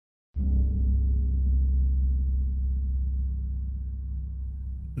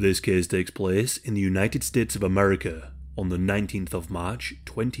This case takes place in the United States of America on the 19th of March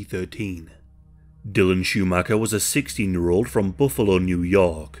 2013. Dylan Schumaker was a 16-year-old from Buffalo, New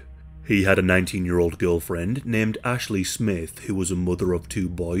York. He had a 19-year-old girlfriend named Ashley Smith, who was a mother of two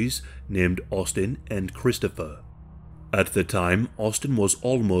boys named Austin and Christopher. At the time, Austin was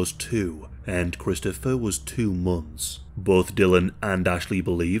almost 2 and Christopher was 2 months. Both Dylan and Ashley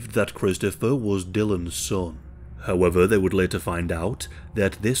believed that Christopher was Dylan's son. However, they would later find out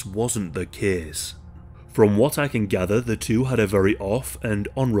that this wasn't the case. From what I can gather, the two had a very off and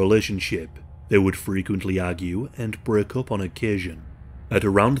on relationship. They would frequently argue and break up on occasion. At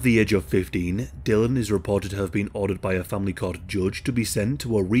around the age of 15, Dylan is reported to have been ordered by a family court judge to be sent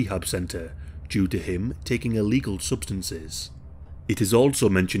to a rehab center due to him taking illegal substances. It is also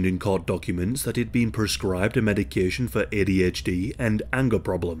mentioned in court documents that he'd been prescribed a medication for ADHD and anger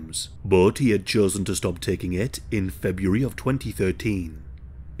problems, but he had chosen to stop taking it in February of 2013.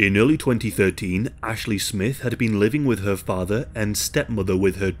 In early 2013, Ashley Smith had been living with her father and stepmother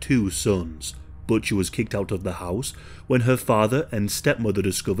with her 2 sons, but she was kicked out of the house when her father and stepmother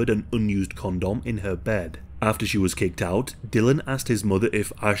discovered an unused condom in her bed. After she was kicked out, Dylan asked his mother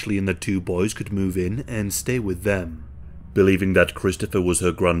if Ashley and the 2 boys could move in and stay with them. Believing that Christopher was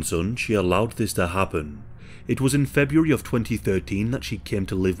her grandson, she allowed this to happen. It was in February of 2013 that she came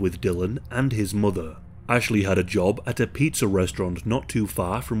to live with Dylan and his mother. Ashley had a job at a pizza restaurant not too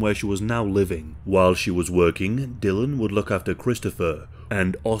far from where she was now living. While she was working, Dylan would look after Christopher,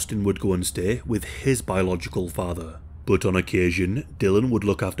 and Austin would go and stay with his biological father. But on occasion, Dylan would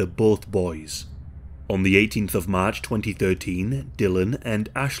look after both boys. On the 18th of March 2013, Dylan and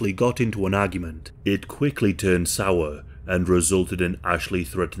Ashley got into an argument. It quickly turned sour and resulted in Ashley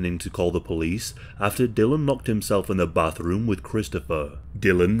threatening to call the police after Dylan locked himself in the bathroom with Christopher.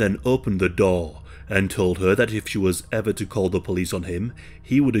 Dylan then opened the door and told her that if she was ever to call the police on him,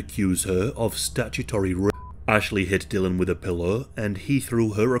 he would accuse her of statutory rape. Ashley hit Dylan with a pillow and he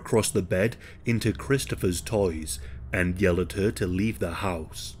threw her across the bed into Christopher's toys and yelled at her to leave the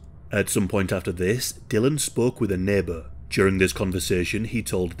house. At some point after this, Dylan spoke with a neighbour. During this conversation, he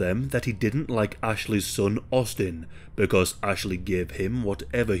told them that he didn't like Ashley's son Austin because Ashley gave him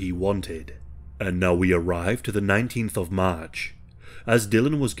whatever he wanted. And now we arrive to the 19th of March. As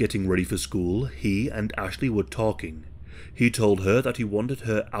Dylan was getting ready for school, he and Ashley were talking. He told her that he wanted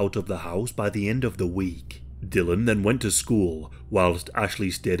her out of the house by the end of the week. Dylan then went to school, whilst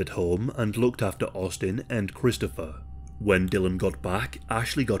Ashley stayed at home and looked after Austin and Christopher. When Dylan got back,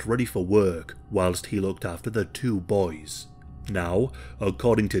 Ashley got ready for work, whilst he looked after the 2 boys. Now,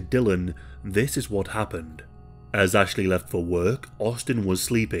 according to Dylan, this is what happened. As Ashley left for work, Austin was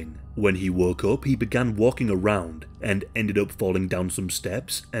sleeping. When he woke up, he began walking around and ended up falling down some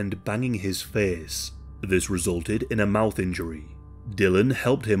steps and banging his face. This resulted in a mouth injury. Dylan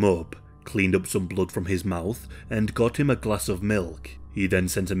helped him up, cleaned up some blood from his mouth, and got him a glass of milk. He then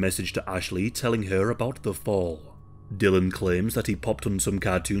sent a message to Ashley telling her about the fall. Dylan claims that he popped on some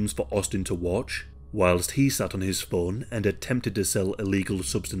cartoons for Austin to watch, whilst he sat on his phone and attempted to sell illegal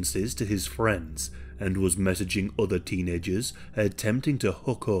substances to his friends and was messaging other teenagers attempting to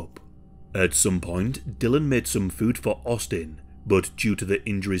hook up. At some point, Dylan made some food for Austin, but due to the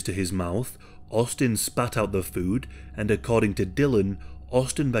injuries to his mouth, Austin spat out the food, and according to Dylan,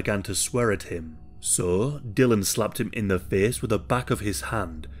 Austin began to swear at him. So, Dylan slapped him in the face with the back of his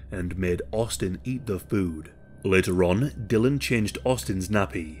hand and made Austin eat the food. Later on, Dylan changed Austin's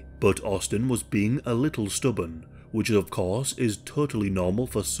nappy, but Austin was being a little stubborn, which of course is totally normal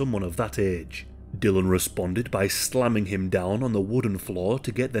for someone of that age. Dylan responded by slamming him down on the wooden floor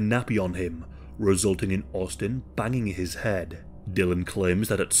to get the nappy on him, resulting in Austin banging his head. Dylan claims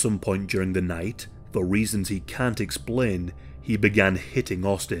that at some point during the night, for reasons he can't explain, he began hitting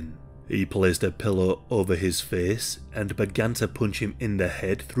Austin. He placed a pillow over his face and began to punch him in the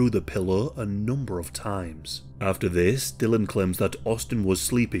head through the pillow a number of times. After this, Dylan claims that Austin was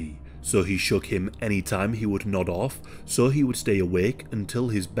sleepy, so he shook him anytime he would nod off so he would stay awake until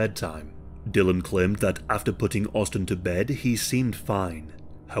his bedtime. Dylan claimed that after putting Austin to bed, he seemed fine.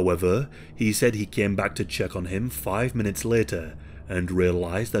 However, he said he came back to check on him 5 minutes later and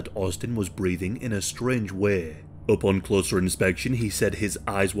realized that Austin was breathing in a strange way. Upon closer inspection, he said his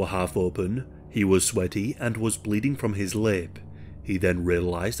eyes were half open, he was sweaty and was bleeding from his lip. He then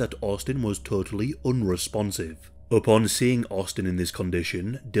realized that Austin was totally unresponsive. Upon seeing Austin in this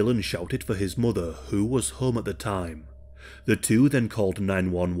condition, Dylan shouted for his mother, who was home at the time. The two then called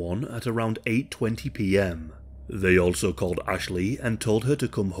 911 at around 8:20 p.m. They also called Ashley and told her to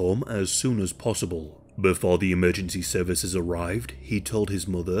come home as soon as possible. Before the emergency services arrived, he told his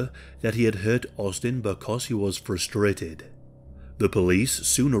mother that he had hurt Austin because he was frustrated. The police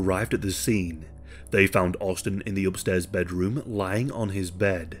soon arrived at the scene. They found Austin in the upstairs bedroom lying on his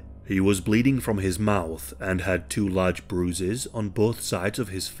bed. He was bleeding from his mouth and had 2 large bruises on both sides of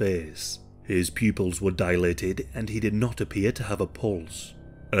his face. His pupils were dilated and he did not appear to have a pulse.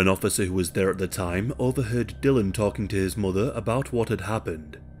 An officer who was there at the time overheard Dylan talking to his mother about what had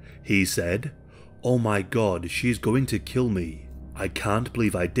happened. He said, "Oh my God, she's going to kill me. I can't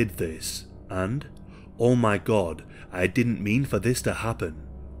believe I did this." And, "Oh my God, I didn't mean for this to happen."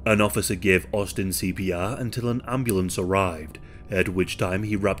 An officer gave Austin CPR until an ambulance arrived, at which time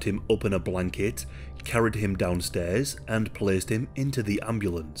he wrapped him up in a blanket, carried him downstairs, and placed him into the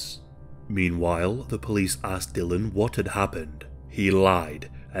ambulance. Meanwhile, the police asked Dylan what had happened. He lied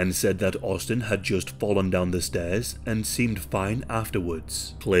and said that Austin had just fallen down the stairs and seemed fine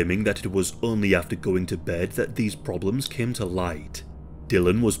afterwards, claiming that it was only after going to bed that these problems came to light.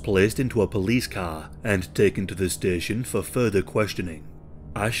 Dylan was placed into a police car and taken to the station for further questioning.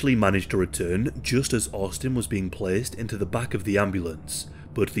 Ashley managed to return just as Austin was being placed into the back of the ambulance,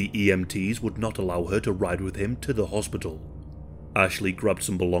 but the EMTs would not allow her to ride with him to the hospital. Ashley grabbed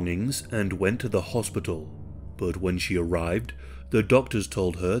some belongings and went to the hospital, but when she arrived, the doctors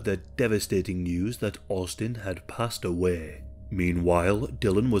told her the devastating news that Austin had passed away. Meanwhile,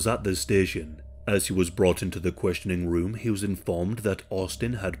 Dylan was at the station. As he was brought into the questioning room, he was informed that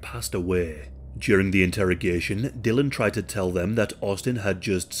Austin had passed away. During the interrogation, Dylan tried to tell them that Austin had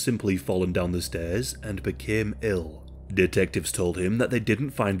just simply fallen down the stairs and became ill. Detectives told him that they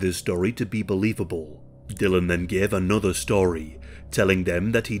didn't find this story to be believable. Dylan then gave another story, telling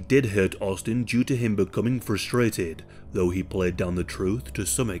them that he did hurt Austin due to him becoming frustrated, though he played down the truth to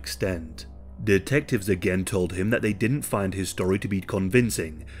some extent. Detectives again told him that they didn't find his story to be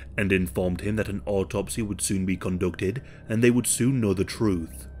convincing, and informed him that an autopsy would soon be conducted and they would soon know the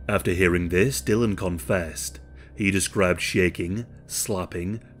truth. After hearing this, Dylan confessed. He described shaking,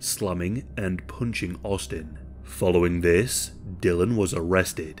 slapping, slamming, and punching Austin. Following this, Dylan was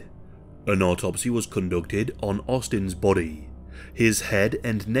arrested. An autopsy was conducted on Austin's body. His head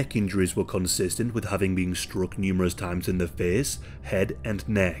and neck injuries were consistent with having been struck numerous times in the face, head, and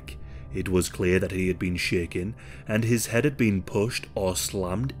neck. It was clear that he had been shaken, and his head had been pushed or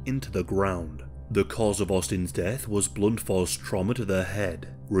slammed into the ground. The cause of Austin's death was blunt force trauma to the head,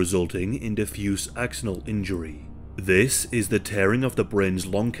 resulting in diffuse axonal injury. This is the tearing of the brain's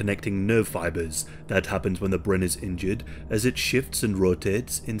long connecting nerve fibers that happens when the brain is injured as it shifts and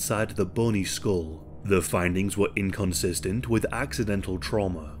rotates inside the bony skull. The findings were inconsistent with accidental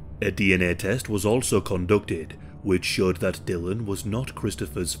trauma. A DNA test was also conducted, which showed that Dylan was not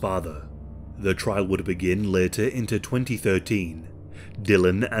Christopher's father. The trial would begin later into 2013.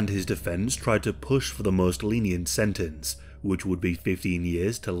 Dylan and his defense tried to push for the most lenient sentence, which would be 15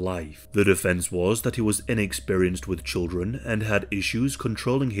 years to life. The defense was that he was inexperienced with children and had issues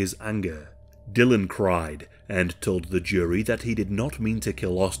controlling his anger. Dylan cried and told the jury that he did not mean to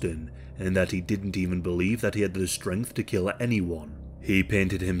kill Austin, and that he didn't even believe that he had the strength to kill anyone. He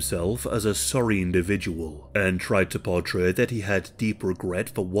painted himself as a sorry individual, and tried to portray that he had deep regret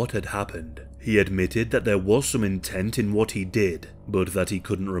for what had happened. He admitted that there was some intent in what he did, but that he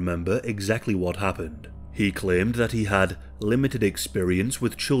couldn't remember exactly what happened. He claimed that he had limited experience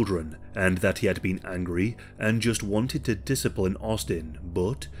with children, and that he had been angry and just wanted to discipline Austin,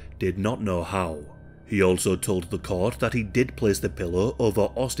 but did not know how. He also told the court that he did place the pillow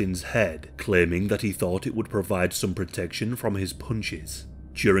over Austin's head, claiming that he thought it would provide some protection from his punches.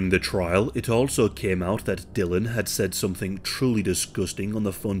 During the trial, it also came out that Dylan had said something truly disgusting on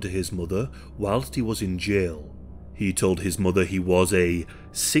the phone to his mother whilst he was in jail. He told his mother he was a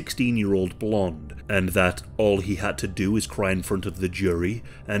 16-year-old blonde, and that all he had to do is cry in front of the jury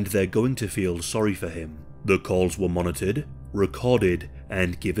and they're going to feel sorry for him. The calls were monitored, recorded,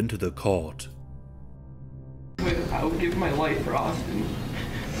 and given to the court. I would give my life for Austin.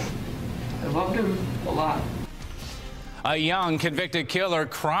 I loved him a lot. A young convicted killer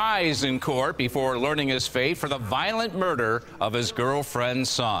cries in court before learning his fate for the violent murder of his girlfriend's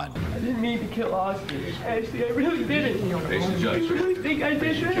son. I didn't mean to kill Austin. Ashley, I really didn't. I really think I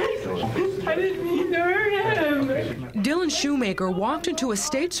did that. I didn't mean to hurt him. Dylan Schumaker walked into a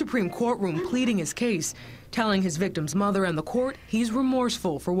state Supreme Court room pleading his case, telling his victim's mother and the court he's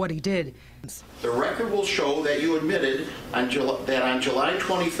remorseful for what he did. The record will show that you admitted that on July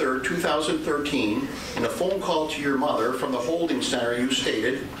 23, 2013, in a phone call to your mother from the holding center, you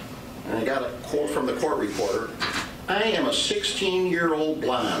stated, and I got a quote from the court reporter, "I am a 16-year-old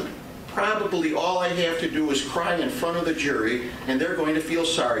blonde. Probably all I have to do is cry in front of the jury, and they're going to feel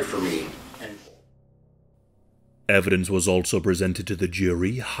sorry for me." Evidence was also presented to the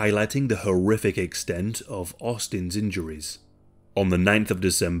jury highlighting the horrific extent of Austin's injuries. On the 9th of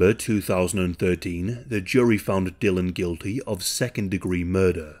December 2013, the jury found Dillon guilty of second-degree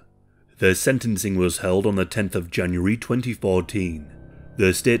murder. The sentencing was held on the 10th of January 2014.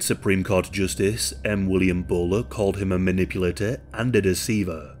 The state Supreme Court Justice M. William Bowler called him a manipulator and a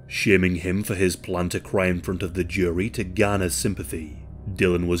deceiver, shaming him for his plan to cry in front of the jury to garner sympathy.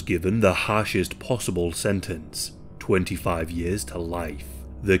 Dillon was given the harshest possible sentence, 25 years to life.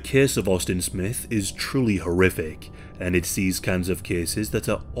 The case of Austin Smith is truly horrific, and it's these kinds of cases that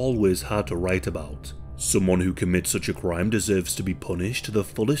are always hard to write about. Someone who commits such a crime deserves to be punished to the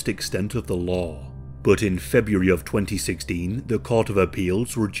fullest extent of the law. But in February of 2016, the Court of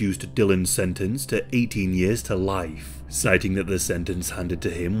Appeals reduced Dillon's sentence to 18 years to life, citing that the sentence handed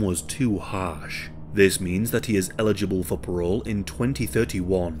to him was too harsh. This means that he is eligible for parole in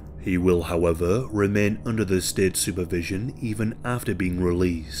 2031. He will, however, remain under the state's supervision even after being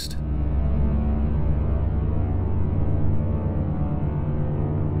released.